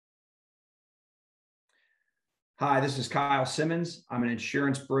Hi, this is Kyle Simmons. I'm an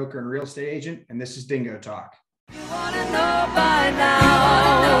insurance broker and real estate agent, and this is DingoTalk. You wanna know by now.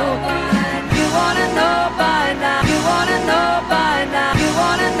 You wanna know by now. You wanna know by now. You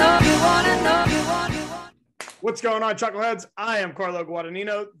wanna know. You wanna know. You wanna. What's going on, Chuckleheads? I am Carlo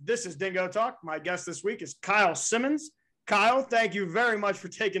Guadagnino. This is DingoTalk. My guest this week is Kyle Simmons. Kyle, thank you very much for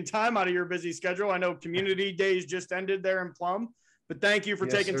taking time out of your busy schedule. I know Community Days just ended there in Plum, but thank you for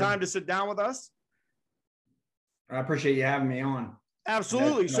taking time to sit down with us. I appreciate you having me on.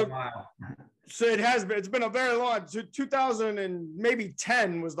 Absolutely. So it's been a very long, 2000 and maybe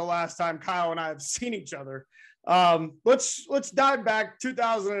 10 was the last time Kyle and I have seen each other. Let's dive back.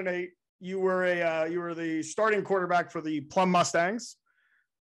 2008. You were the starting quarterback for the Plum Mustangs,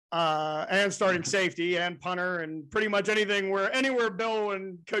 and starting safety and punter and pretty much anywhere Bill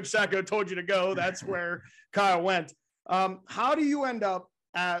and Coach Sacco told you to go, that's where Kyle went. How do you end up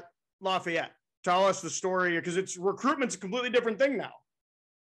at Lafayette? Tell us the story, because recruitment's a completely different thing now.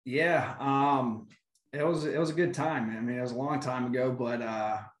 Yeah, it was a good time. I mean, it was a long time ago, but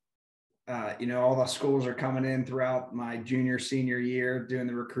all the schools are coming in throughout my junior, senior year, doing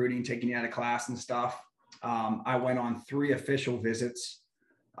the recruiting, taking you out of class and stuff. I went on 3 official visits.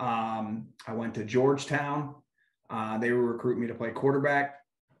 I went to Georgetown. They were recruiting me to play quarterback.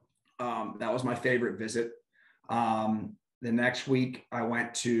 That was my favorite visit. The next week I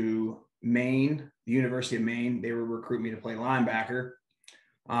went to Maine, the University of Maine. They were recruiting me to play linebacker.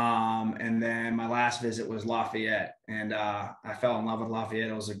 And then my last visit was Lafayette, and I fell in love with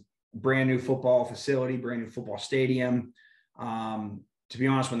Lafayette. It was a brand new football facility, brand new football stadium. To be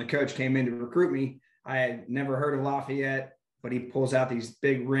honest, when the coach came in to recruit me, I had never heard of Lafayette, but he pulls out these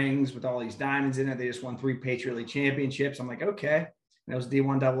big rings with all these diamonds in it. They just won 3 Patriot League championships. I'm like, okay. And it was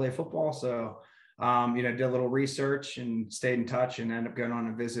D1 AA football. So, did a little research and stayed in touch and ended up going on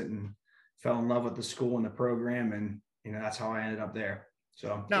a visit and fell in love with the school and the program. And, that's how I ended up there.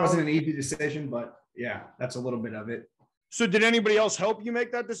 So it wasn't an easy decision, but yeah, that's a little bit of it. So did anybody else help you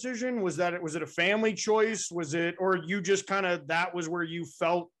make that decision? Was it a family choice? Or you just that was where you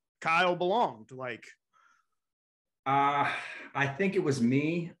felt Kyle belonged? I think it was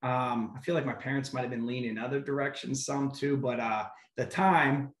me. I feel like my parents might've been leaning in other directions some too, but the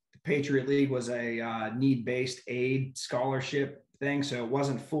time the Patriot League was a need-based aid scholarship thing. So it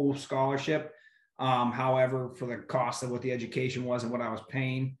wasn't full scholarship. However, for the cost of what the education was and what I was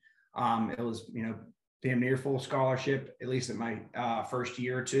paying, it was, damn near full scholarship, at least in my first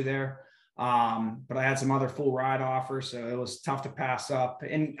year or two there. But I had some other full ride offers, so it was tough to pass up.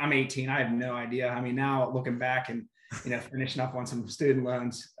 And I'm 18. I have no idea. I mean, now looking back and, finishing up on some student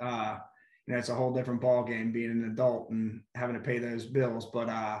loans, it's a whole different ball game being an adult and having to pay those bills. But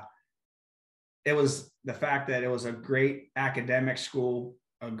it was the fact that it was a great academic school,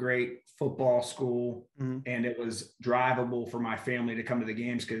 a great football school, and it was drivable for my family to come to the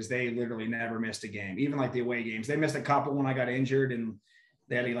games because they literally never missed a game. Even like the away games, they missed a couple when I got injured and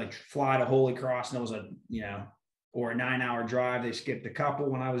they had to fly to Holy Cross, and it was or a 9-hour drive. They skipped a couple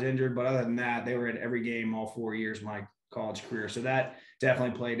when I was injured, but other than that, they were at every game all 4 years of my college career. So that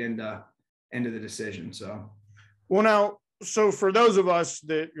definitely played into the decision. So for those of us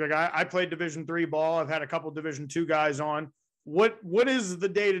that I played Division III ball, I've had a couple Division II guys on. What is the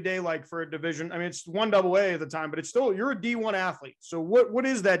day-to-day like for a division? I mean, it's 1 AA at the time, but it's still, you're a D1 athlete. So what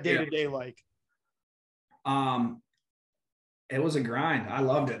is that day-to-day like? It was a grind. I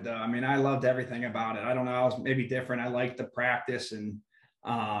loved it though. I mean, I loved everything about it. I don't know. I was maybe different. I liked the practice and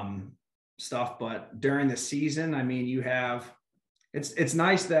stuff, but during the season, I mean, it's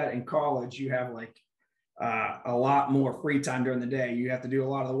nice that in college you have a lot more free time during the day. You have to do a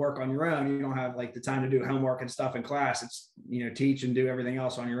lot of the work on your own. You don't have the time to do homework and stuff in class. It's, teach and do everything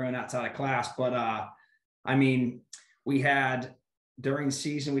else on your own outside of class. But I mean, during the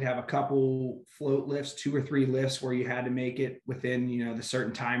season, we'd have a couple float lifts, 2 or 3 lifts where you had to make it within, the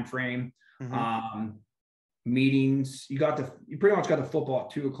certain time frame. Meetings, you pretty much got the football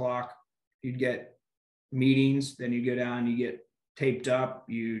at 2:00. You'd get meetings, then you go down, you get taped up,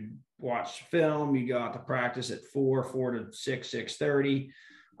 you'd watch film, you go out to practice at 4 to 6, 6:30.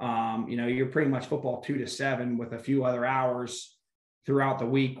 You're pretty much football 2 to 7 with a few other hours throughout the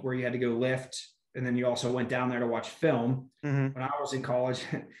week where you had to go lift. And then you also went down there to watch film. When I was in college,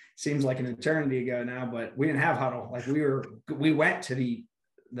 it seems like an eternity ago now, but we didn't have huddle. We went to the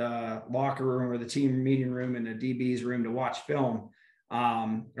locker room or the team meeting room and the DB's room to watch film.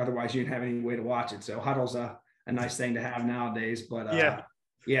 Otherwise you didn't have any way to watch it. So huddle's a nice thing to have nowadays, but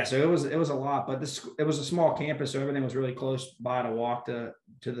so it was a lot, but it was a small campus. So everything was really close by to walk to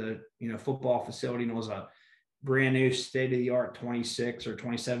the, football facility. And it was a brand new state-of-the-art $26 or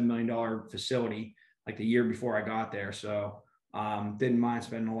 $27 million facility. like the year before I got there. So didn't mind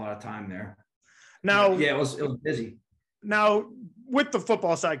spending a lot of time there. Now, yeah, it was busy. Now, with the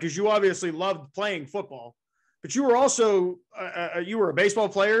football side, because you obviously loved playing football, but you were also you were a baseball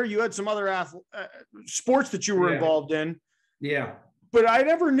player. You had some other sports that you were involved in. Yeah. But I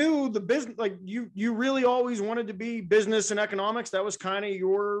never knew the business. Like you really always wanted to be business and economics. That was kind of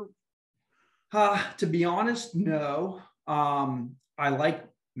your. To be honest, no. I like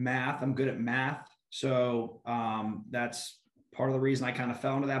math. I'm good at math. So that's part of the reason I kind of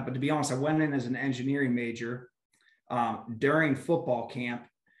fell into that. But to be honest, I went in as an engineering major. During football camp,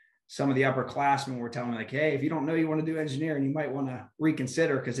 some of the upperclassmen were telling me like, hey, if you don't know you want to do engineering, you might want to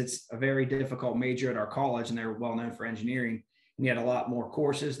reconsider, because it's a very difficult major at our college and they're well known for engineering. And you had a lot more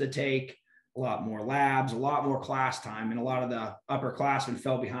courses to take, a lot more labs, a lot more class time. And a lot of the upperclassmen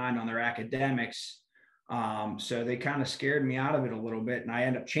fell behind on their academics. So they kind of scared me out of it a little bit. And I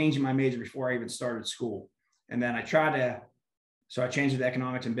ended up changing my major before I even started school. And then I changed it to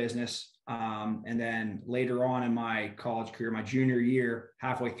economics and business. And then later on in my college career, my junior year,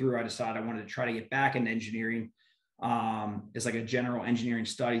 halfway through, I decided I wanted to try to get back into engineering. It's like a general engineering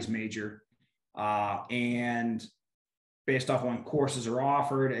studies major. And based off when courses are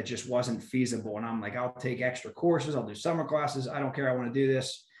offered, it just wasn't feasible. And I'm like, I'll take extra courses. I'll do summer classes. I don't care. I want to do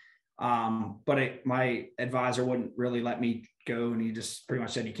this. But my advisor wouldn't really let me go. And he just pretty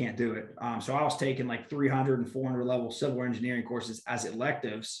much said, you can't do it. So I was taking like 300 and 400 level civil engineering courses as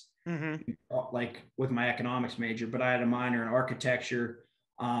electives. Mm-hmm. Like with my economics major, but I had a minor in architecture,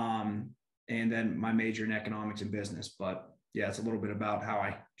 and then my major in economics and business. But yeah, it's a little bit about how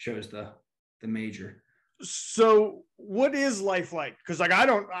I chose the major. So what is life like? Because like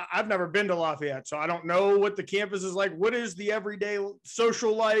I've never been to Lafayette, so I don't know what the campus is like. What is the everyday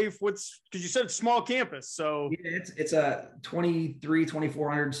social life? Because you said it's small campus, so yeah, it's a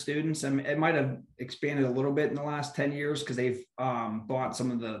 2,400 students. I mean, it might have expanded a little bit in the last 10 years because they've bought some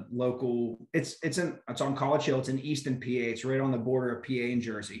of the local. It's on College Hill. It's in Easton, PA. It's right on the border of PA and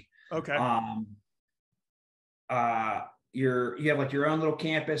Jersey. Okay. You have like your own little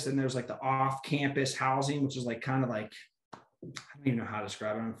campus, and there's like the off-campus housing, which is like kind of like, I don't even know how to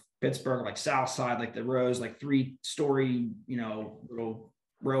describe it. Pittsburgh, like South Side, like the rows, like 3-story, little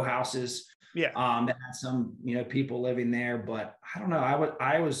row houses. Yeah. That had some, people living there, but I don't know.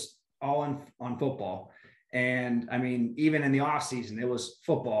 I was all in on football. And I mean, even in the off season, it was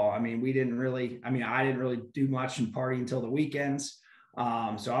football. I mean, I didn't really do much and party until the weekends. So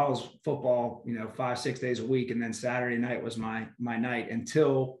I was football, 5-6 days a week. And then Saturday night was my night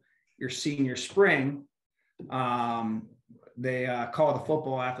until your senior spring. They call the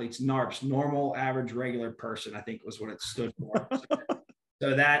football athletes NARPs, normal, average, regular person, I think was what it stood for.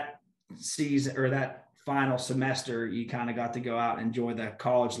 So that season, or that final semester, you kind of got to go out and enjoy the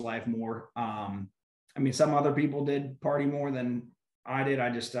college life more. I mean, some other people did party more than I did.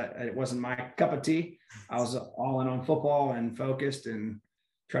 It wasn't my cup of tea. I was all in on football and focused and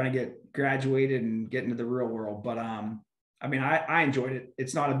trying to get graduated and get into the real world. But I mean, I enjoyed it.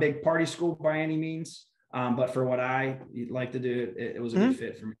 It's not a big party school by any means, but for what I like to do, it was a good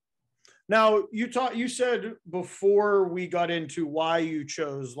fit for me. Now, you said before we got into why you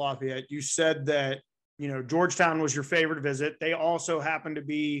chose Lafayette, you said that, Georgetown was your favorite visit. They also happened to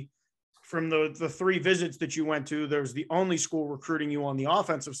be, from the 3 visits that you went to, there's the only school recruiting you on the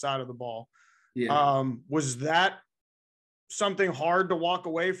offensive side of the ball. Yeah. Was that something hard to walk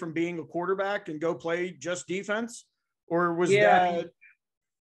away from being a quarterback and go play just defense? Or was that?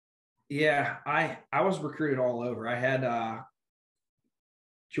 Yeah, I was recruited all over. I had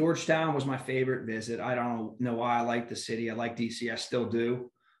Georgetown was my favorite visit. I don't know why I like the city. I like DC. I still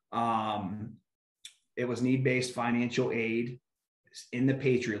do. It was need-based financial aid in the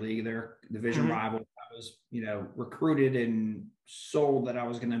Patriot League, their division rival. I was, recruited and sold that I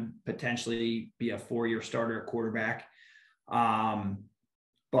was going to potentially be a 4-year starter at quarterback.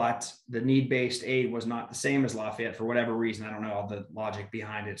 But the need-based aid was not the same as Lafayette for whatever reason. I don't know all the logic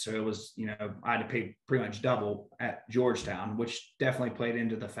behind it. So it was, I had to pay pretty much double at Georgetown, which definitely played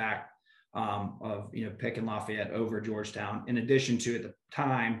into the fact of, picking Lafayette over Georgetown. In addition to, at the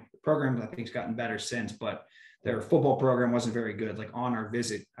time, the program I think has gotten better since, but their football program wasn't very good. Like on our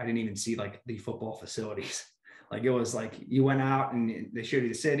visit, I didn't even see like the football facilities. Like it was like you went out and they showed you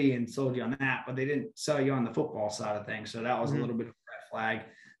the city and sold you on that, but they didn't sell you on the football side of things. So that was a little bit of a red flag,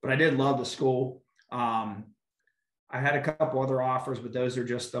 but I did love the school. I had a couple other offers, but those are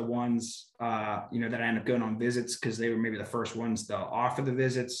just the ones, that I ended up going on visits because they were maybe the first ones to offer the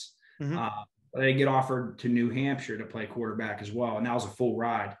visits. But I did get offered to New Hampshire to play quarterback as well. And that was a full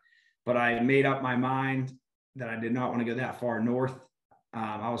ride, but I made up my mind that I did not want to go that far north.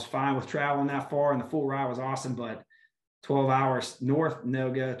 I was fine with traveling that far, and the full ride was awesome, but 12 hours north,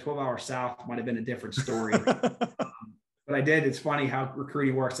 no go, 12 hours south might have been a different story. But I did. It's funny how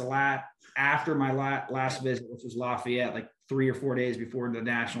recruiting works. A lot after my last visit, which was Lafayette, like 3 or 4 days before the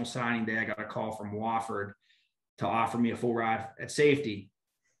national signing day, I got a call from Wofford to offer me a full ride at safety.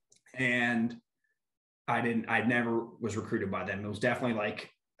 And I never was recruited by them. It was definitely like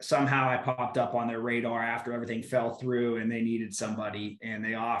somehow I popped up on their radar after everything fell through and they needed somebody and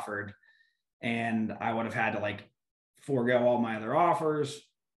they offered. And I would have had to like forego all my other offers,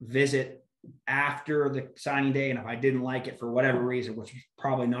 visit after the signing day. And if I didn't like it for whatever reason, which was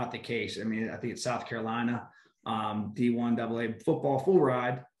probably not the case. I mean, I think it's South Carolina, D1 AA football full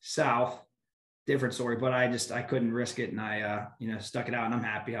ride south, different story, but I couldn't risk it. And I, stuck it out, and I'm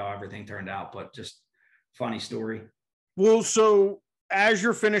happy how everything turned out, but just funny story. Well, so as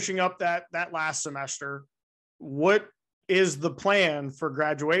you're finishing up that last semester, what is the plan for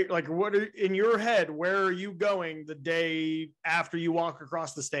graduate? Like, what are, in your head, where are you going the day after you walk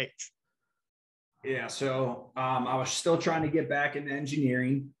across the stage? Yeah. So I was still trying to get back into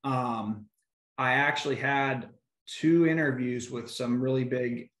engineering. I actually had 2 interviews with some really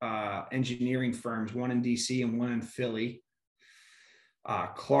big engineering firms, one in DC and one in Philly.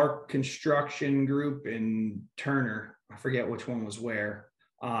 Clark Construction Group in Turner. I forget which one was where.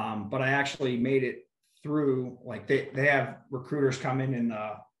 But I actually made it through. Like they have recruiters come in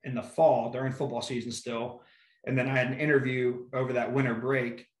the fall during football season still. And then I had an interview over that winter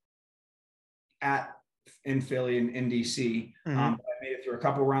break in Philly and in DC. I made it through a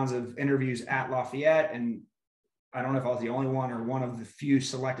couple of rounds of interviews at Lafayette, and I don't know if I was the only one or one of the few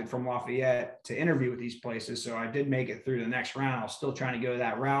selected from Lafayette to interview with these places. So I did make it through the next round. I was still trying to go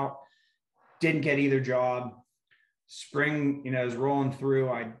that route. Didn't get either job. Spring, is rolling through.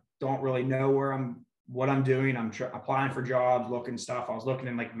 I don't really know what I'm doing. I'm applying for jobs, looking stuff. I was looking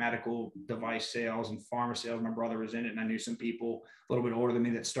in like medical device sales and pharma sales. My brother was in it, and I knew some people a little bit older than me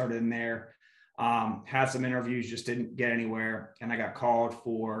that started in there. Had some interviews, just didn't get anywhere. And I got called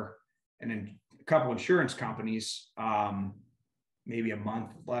for a couple insurance companies, maybe a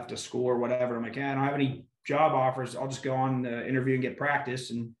month left of school or whatever. I'm like, I don't have any job offers. I'll just go on the interview and get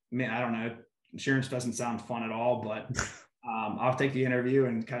practice. And I don't know, insurance doesn't sound fun at all, but I'll take the interview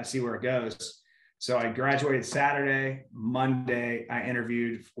and kind of see where it goes. So I graduated Saturday. Monday, I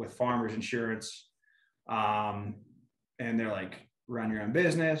interviewed with Farmers Insurance. And they're like, run your own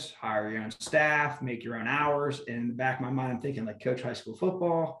business, hire your own staff, make your own hours. And in the back of my mind, I'm thinking like, coach high school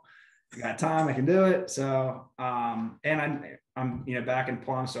football. I got time, I can do it. So, and I'm back in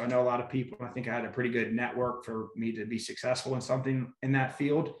Plum, so I know a lot of people. I think I had a pretty good network for me to be successful in something in that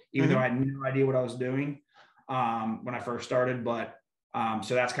field, even though I had no idea what I was doing when I first started. But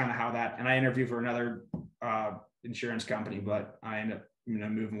so that's kind of how that. And I interviewed for another insurance company, but I ended up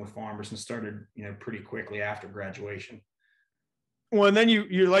moving with Farmers and started pretty quickly after graduation. Well, and then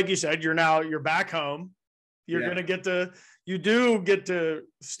you like you said, you're back home. You're going to get to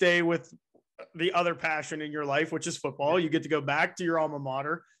stay with the other passion in your life, which is football. You get to go back to your alma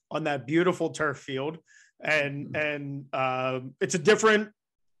mater on that beautiful turf field. And it's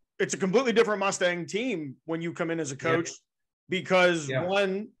a completely different Mustang team when you come in as a coach, because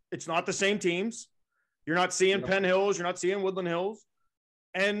one, it's not the same teams. You're not seeing Penn Hills. You're not seeing Woodland Hills.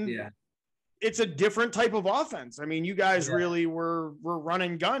 And it's a different type of offense. I mean, you guys really were run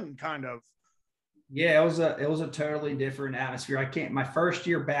and gun kind of. Yeah, it was a totally different atmosphere. My first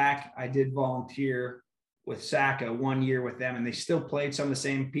year back, I did volunteer with SACA 1 year with them, and they still played some of the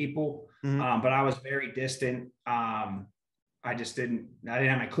same people, but I was very distant. I didn't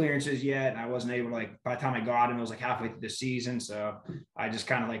have my clearances yet. And I wasn't able to, by the time I got them, it was like halfway through the season. So I just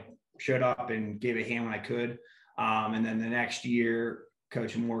kind of showed up and gave a hand when I could. And then the next year,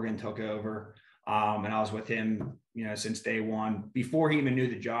 Coach Morgan took over, and I was with him, since day one. Before he even knew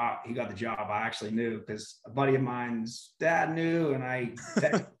the job, he got the job. I actually knew because a buddy of mine's dad knew, and I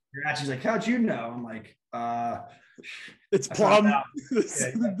texted her. She's like, "How'd you know?" I'm like, "It's Plum."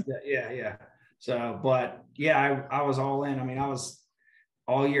 Yeah. So, but I was all in. I mean, I was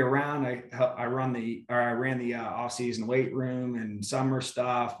all year round. I ran the off season weight room and summer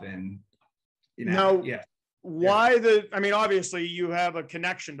stuff, and Why obviously you have a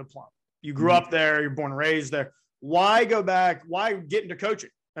connection to Plum. You grew up there. You're born and raised there. Why go back? Why get into coaching?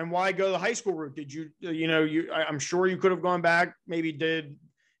 And why go the high school route? Did I'm sure you could have gone back, maybe did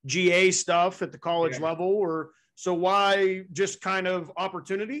GA stuff at the college level, or so why just kind of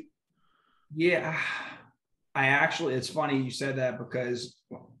opportunity? Yeah, it's funny you said that, because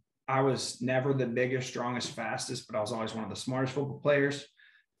I was never the biggest, strongest, fastest, but I was always one of the smartest football players.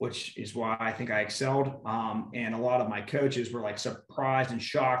 which is why I think I excelled. And a lot of my coaches were like surprised and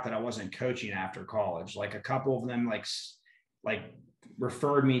shocked that I wasn't coaching after college. Like a couple of them like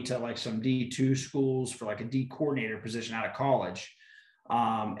referred me to like some D2 schools for like a D coordinator position out of college.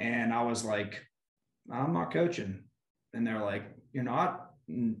 And I was like, I'm not coaching. And they're like, you're not?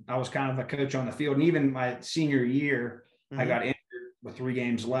 And I was kind of a coach on the field. And even my senior year, I got injured with 3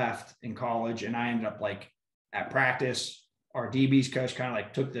 games left in college. And I ended up like at practice, our DB's coach kind of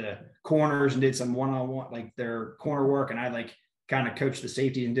like took the corners and did some one-on-one, like their corner work. And I like kind of coached the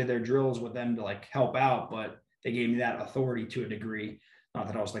safety and did their drills with them to like help out. But they gave me that authority to a degree. Not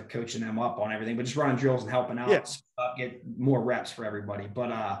that I was like coaching them up on everything, but just running drills and helping out, get more reps for everybody. But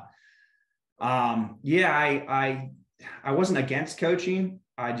I wasn't against coaching.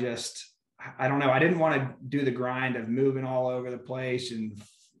 I don't know. I didn't want to do the grind of moving all over the place and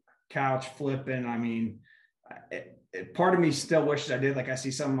couch flipping. I mean, part of me still wishes I did. Like I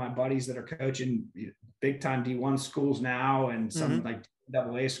see some of my buddies that are coaching big time D1 schools now and some like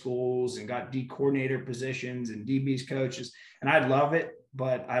AA schools and got D coordinator positions and DB's coaches. And I'd love it,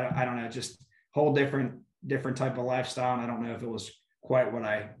 but I don't know, just whole different type of lifestyle. And I don't know if it was quite what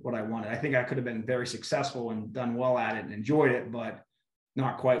I wanted. I think I could have been very successful and done well at it and enjoyed it, but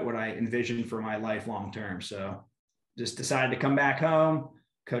not quite what I envisioned for my life long term. So just decided to come back home,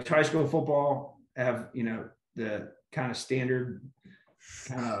 coach high school football, have, the kind of standard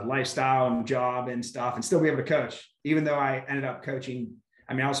kind of lifestyle and job and stuff, and still be able to coach, even though I ended up coaching.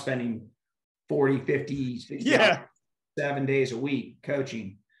 I mean, I was spending 40, 50, 60 7 days a week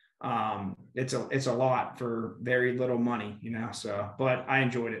coaching. It's a lot for very little money, so, but I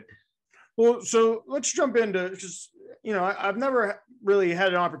enjoyed it. Well, so let's jump into just, I've never really had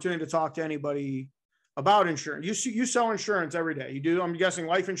an opportunity to talk to anybody about insurance. You sell insurance every day. You do, I'm guessing,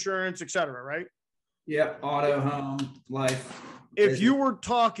 life insurance, et cetera, right? Yep. Auto, home, life. If you were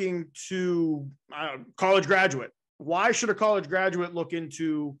talking to a college graduate, why should a college graduate look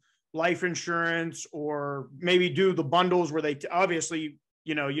into life insurance, or maybe do the bundles where they obviously,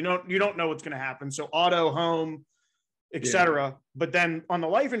 you don't know what's going to happen. So auto, home, et cetera. But then on the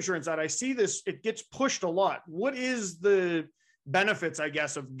life insurance side, I see this, it gets pushed a lot. What is the benefits, I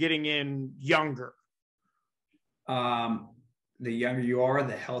guess, of getting in younger? The younger you are,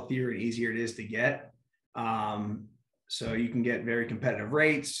 the healthier and easier it is to get. So you can get very competitive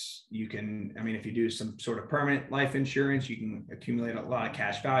rates. You can, if you do some sort of permanent life insurance, you can accumulate a lot of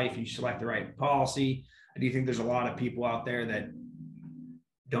cash value if you select the right policy. I do think there's a lot of people out there that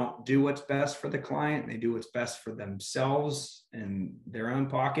don't do what's best for the client. They do what's best for themselves and their own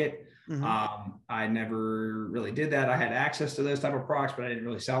pocket. I never really did that. I had access to those type of products, but I didn't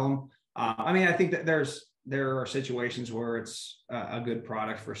really sell them. I think that there are situations where it's a good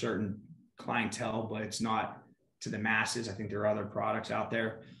product for certain clientele, but it's not to the masses. I think there are other products out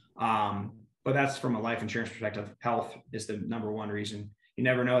there. But that's from a life insurance perspective. Health is the number one reason. You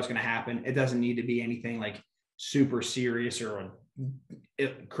never know what's going to happen. It doesn't need to be anything like super serious or a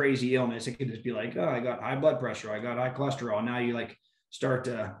crazy illness. It could just be like, oh, I got high blood pressure, I got high cholesterol. Now you like start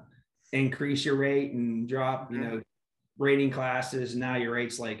to increase your rate and drop, rating classes. And now your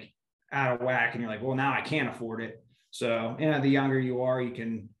rate's like out of whack. And you're like, well, now I can't afford it. So, the younger you are, you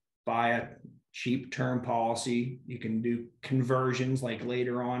can buy a cheap term policy. You can do conversions, like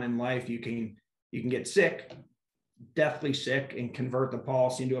later on in life, you can get sick, deathly sick, and convert the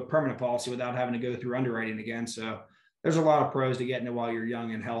policy into a permanent policy without having to go through underwriting again. So there's a lot of pros to getting it while you're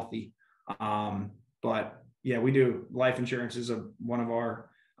young and healthy. But yeah, we do life insurance is one of our,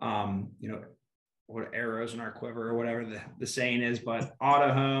 what arrows in our quiver or whatever the saying is, but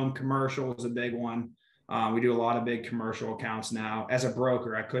auto, home, commercial is a big one. We do a lot of big commercial accounts now. As a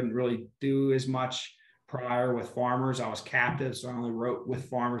broker, I couldn't really do as much prior with farmers. I was captive, so I only wrote with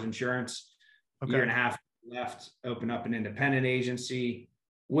Farmers Insurance. Okay. A year and a half left, opened up an independent agency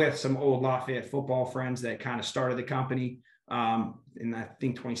with some old Lafayette football friends that kind of started the company in, I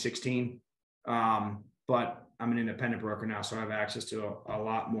think, 2016. But I'm an independent broker now, so I have access to a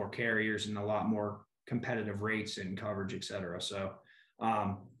lot more carriers and a lot more competitive rates and coverage, et cetera. So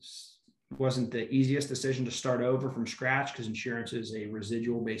wasn't the easiest decision to start over from scratch, because insurance is a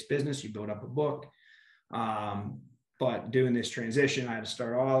residual based business. You build up a book. But doing this transition, I had to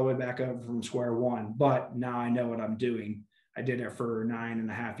start all the way back over from square one. But now I know what I'm doing. I did it for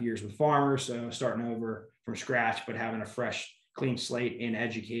 9.5 years with Farmers. So starting over from scratch, but having a fresh, clean slate and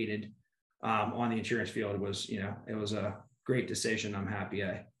educated on the insurance field was, it was a great decision. I'm happy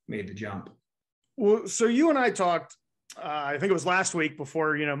I made the jump. Well, so you and I talked, I think it was last week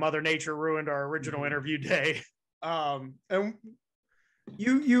before, Mother Nature ruined our original interview day. And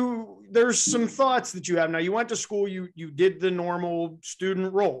There's some thoughts that you have now. You went to school, you did the normal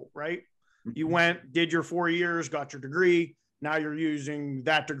student role, right? You went, did your 4 years, got your degree. Now you're using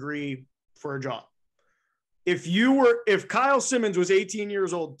that degree for a job. If Kyle Simmons was 18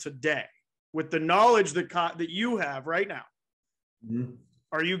 years old today, with the knowledge that you have right now,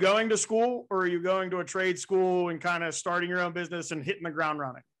 are you going to school, or are you going to a trade school and kind of starting your own business and hitting the ground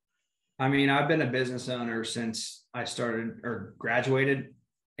running? I mean, I've been a business owner since I started or graduated.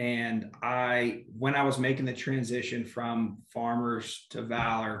 And when I was making the transition from Farmers to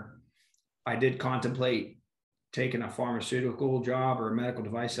Valor, I did contemplate taking a pharmaceutical job or a medical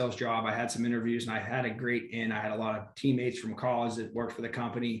device sales job. I had some interviews and I had a great in. I had a lot of teammates from college that worked for the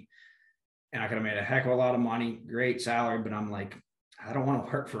company, and I could have made a heck of a lot of money, great salary, but I'm like, I don't want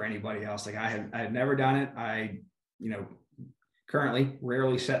to work for anybody else. Like I had never done it. I, currently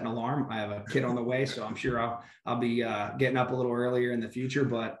rarely set an alarm. I have a kid on the way, so I'm sure I'll be getting up a little earlier in the future.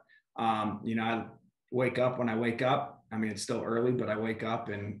 But I wake up when I wake up. I mean, it's still early, but I wake up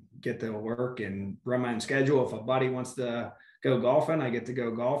and get to work and run my own schedule. If a buddy wants to go golfing, I get to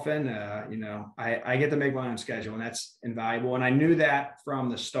go golfing. I get to make my own schedule, and that's invaluable. And I knew that from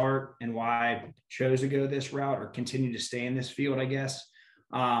the start, and why I chose to go this route or continue to stay in this field, I guess.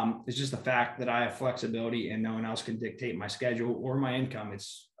 It's just the fact that I have flexibility and no one else can dictate my schedule or my income.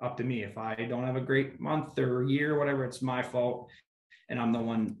 It's up to me. If I don't have a great month or year, whatever, it's my fault, and I'm the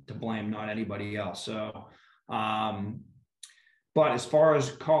one to blame, not anybody else. So, but as far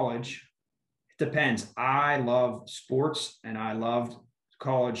as college, it depends. I love sports and I loved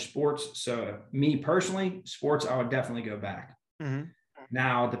college sports. So me personally, sports, I would definitely go back.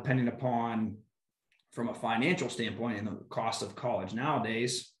 Now, depending upon from a financial standpoint and the cost of college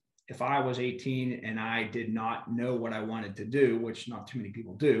nowadays, if I was 18 and I did not know what I wanted to do, which not too many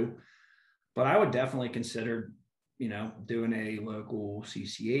people do, but I would definitely consider, doing a local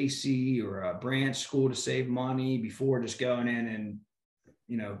CCAC or a branch school to save money before just going in and,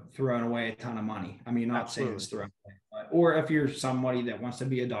 throwing away a ton of money. I mean, not saying it's throwing away, but, or if you're somebody that wants to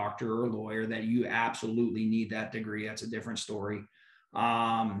be a doctor or a lawyer that you absolutely need that degree, that's a different story.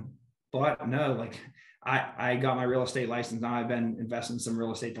 But no, like I got my real estate license. Now I've been investing in some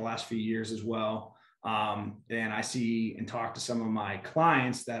real estate the last few years as well. And I see and talk to some of my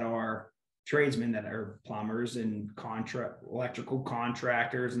clients that are tradesmen, that are plumbers and electrical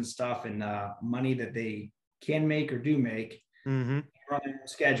contractors and stuff, and money that they can make or do make, run their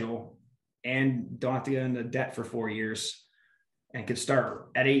schedule, and don't have to get into debt for 4 years and could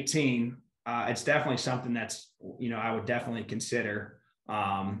start at 18. It's definitely something that's, I would definitely consider.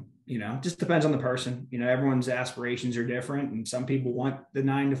 Just depends on the person. Everyone's aspirations are different, and some people want the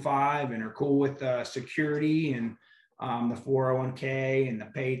 9 to 5 and are cool with security and the 401k and the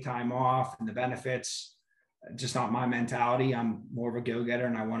paid time off and the benefits. Just not my mentality. I'm more of a go-getter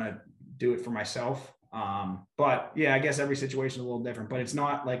and I want to do it for myself. But yeah, I guess every situation is a little different, but it's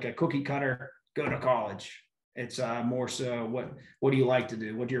not like a cookie cutter, go to college. It's more so what do you like to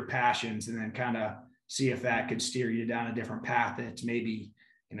do? What are your passions? And then kind of see if that could steer you down a different path. It's maybe,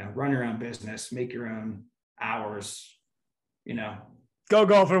 run your own business, make your own hours, go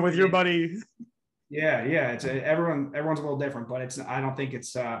golfing with your buddy. Yeah. It's everyone's a little different, but I don't think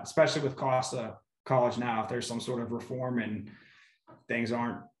it's especially with cost of college now, if there's some sort of reform and things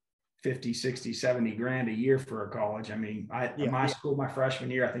aren't 50, 60, 70 grand a year for a college. I mean, my school, my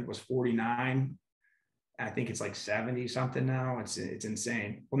freshman year, I think was 49. I think it's like 70 something now. It's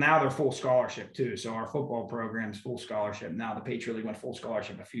insane. Well, now they're full scholarship too. So our football program's full scholarship. Now the Patriot League went full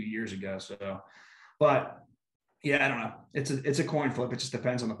scholarship a few years ago. So, but yeah, I don't know. It's a coin flip. It just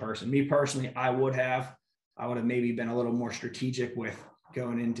depends on the person. Me personally, I would have maybe been a little more strategic with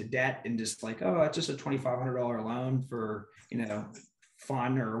going into debt and just like, oh, it's just a $2,500 loan for,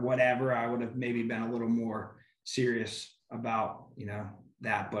 fun or whatever. I would have maybe been a little more serious about,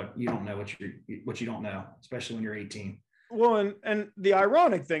 that, but you don't know what you don't know, especially when you're 18. Well, and the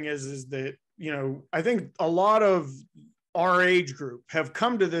ironic thing is that, I think a lot of our age group have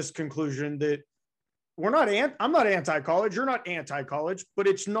come to this conclusion that I'm not anti-college, you're not anti-college, but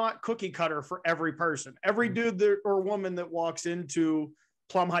it's not cookie cutter for every person. Every dude or woman that walks into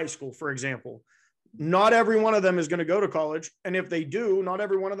Plum High School, for example, not every one of them is going to go to college. And if they do, not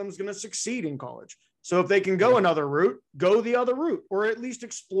every one of them is going to succeed in college. So if they can go another route, go the other route, or at least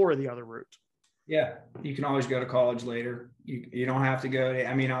explore the other route. Yeah. You can always go to college later. You don't have to go to,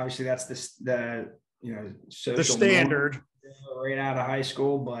 I mean, obviously that's the standard right out of high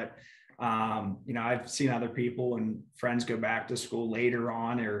school, but I've seen other people and friends go back to school later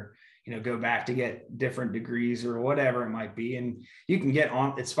on, or, go back to get different degrees or whatever it might be. And you can get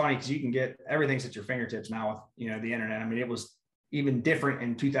on, it's funny because you can get, everything's at your fingertips now with, the internet. I mean, it was even different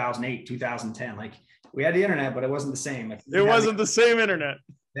in 2008, 2010. Like we had the internet, but it wasn't the same. It wasn't the same internet.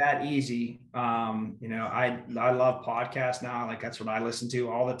 That easy. You know, I love podcasts now. Like that's what I listen to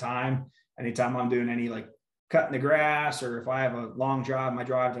all the time. Anytime I'm doing any like cutting the grass, or if I have a long drive, my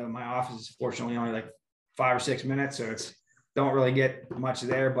drive to my office is fortunately only like 5 or 6 minutes. So it's don't really get much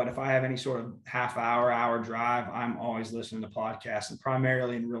there. But if I have any sort of hour drive, I'm always listening to podcasts, and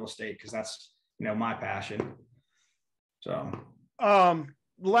primarily in real estate, because that's, you know, my passion. So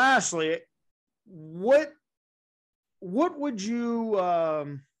lastly, what would you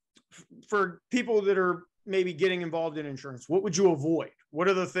for people that are maybe getting involved in insurance, what would you avoid? What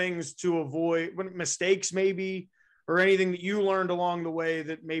are the things to avoid? What mistakes maybe, or anything that you learned along the way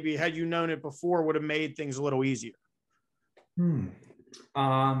that maybe had you known it before would have made things a little easier?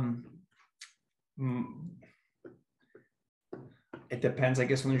 It depends, I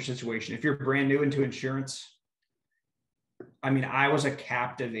guess, on your situation. If you're brand new into insurance, I mean, I was a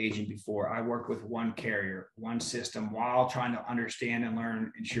captive agent before. I worked with one carrier, one system, while trying to understand and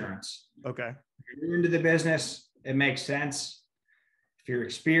learn insurance. Okay. If you're new into the business, it makes sense. If you're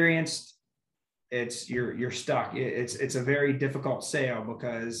experienced, you're stuck. It's a very difficult sale,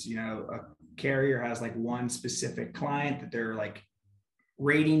 because, you know, a carrier has like one specific client that they're like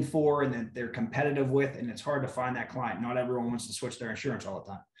rating for and that they're competitive with, and it's hard to find that client. Not everyone wants to switch their insurance all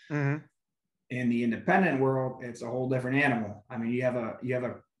the time. Mm-hmm. In the independent world, it's a whole different animal. I mean, you have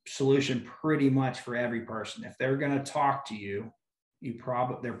a solution pretty much for every person. If they're going to talk to you,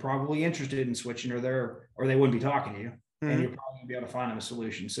 they're probably interested in switching, or they wouldn't be talking to you. Mm-hmm. And you're probably gonna be able to find them a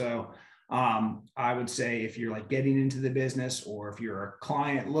solution. So I would say, if you're like getting into the business, or if you're a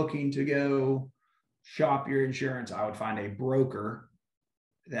client looking to go shop your insurance, I would find a broker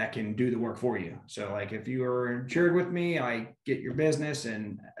that can do the work for you. So like if you are insured with me, I get your business,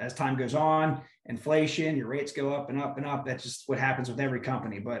 and as time goes on, inflation, your rates go up and up and up. That's just what happens with every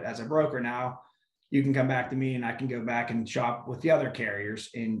company. But as a broker now, you can come back to me and I can go back and shop with the other carriers,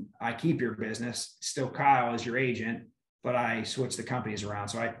 and I keep your business. Still Kyle is your agent, but I switch the companies around.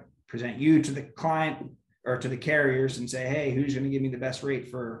 So I present you to the client or to the carriers and say, hey, who's going to give me the best rate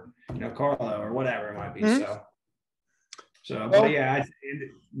for, you know, Carlo or whatever it might be. Mm-hmm. But yeah, I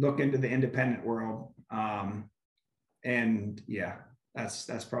look into the independent world. And yeah,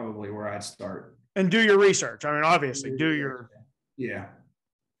 that's probably where I'd start. And do your research. I mean, obviously Yeah.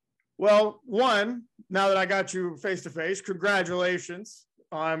 Well, now that I got you face to face, congratulations.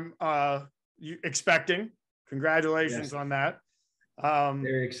 I'm expecting. Congratulations on that.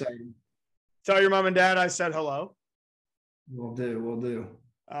 Very exciting. Tell your mom and dad I said hello. Will do.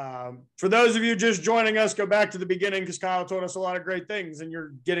 For those of you just joining us, go back to the beginning, because Kyle told us a lot of great things and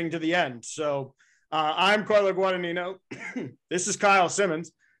you're getting to the end. So I'm Carlo Guadagnino. This is Kyle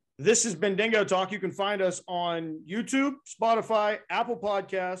Simmons. This has been Dingo Talk. You can find us on YouTube, Spotify, Apple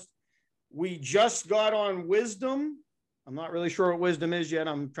Podcast. We just got on Wisdom. I'm not really sure what Wisdom is yet.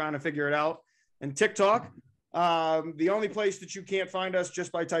 I'm trying to figure it out. And TikTok. The only place that you can't find us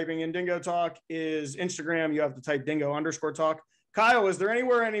just by typing in Dingo Talk is Instagram. You have to type Dingo_Talk. Kyle, is there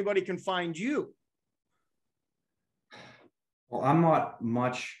anywhere anybody can find you? Well, I'm not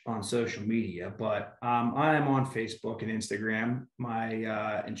much on social media, but I am on Facebook and Instagram.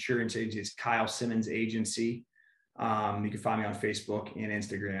 My insurance agency is Kyle Simmons Agency. You can find me on Facebook and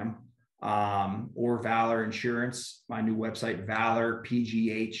Instagram, or Valor Insurance, my new website,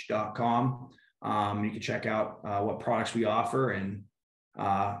 valorpgh.com. You can check out what products we offer, and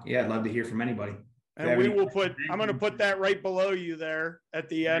I'd love to hear from anybody. And I'm going to put that right below you there at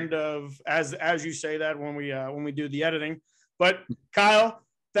the end of, as you say that when we do the editing. But Kyle,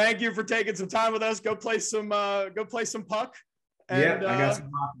 thank you for taking some time with us. Go play some puck. And, I got some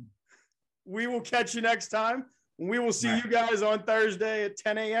puck. We will catch you next time. We will see you guys on Thursday at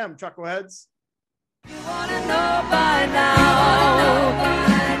 10 a.m. Chuckleheads. You want to know by now.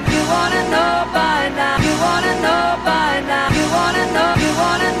 You want to know by now. You want to know by now. You want to know.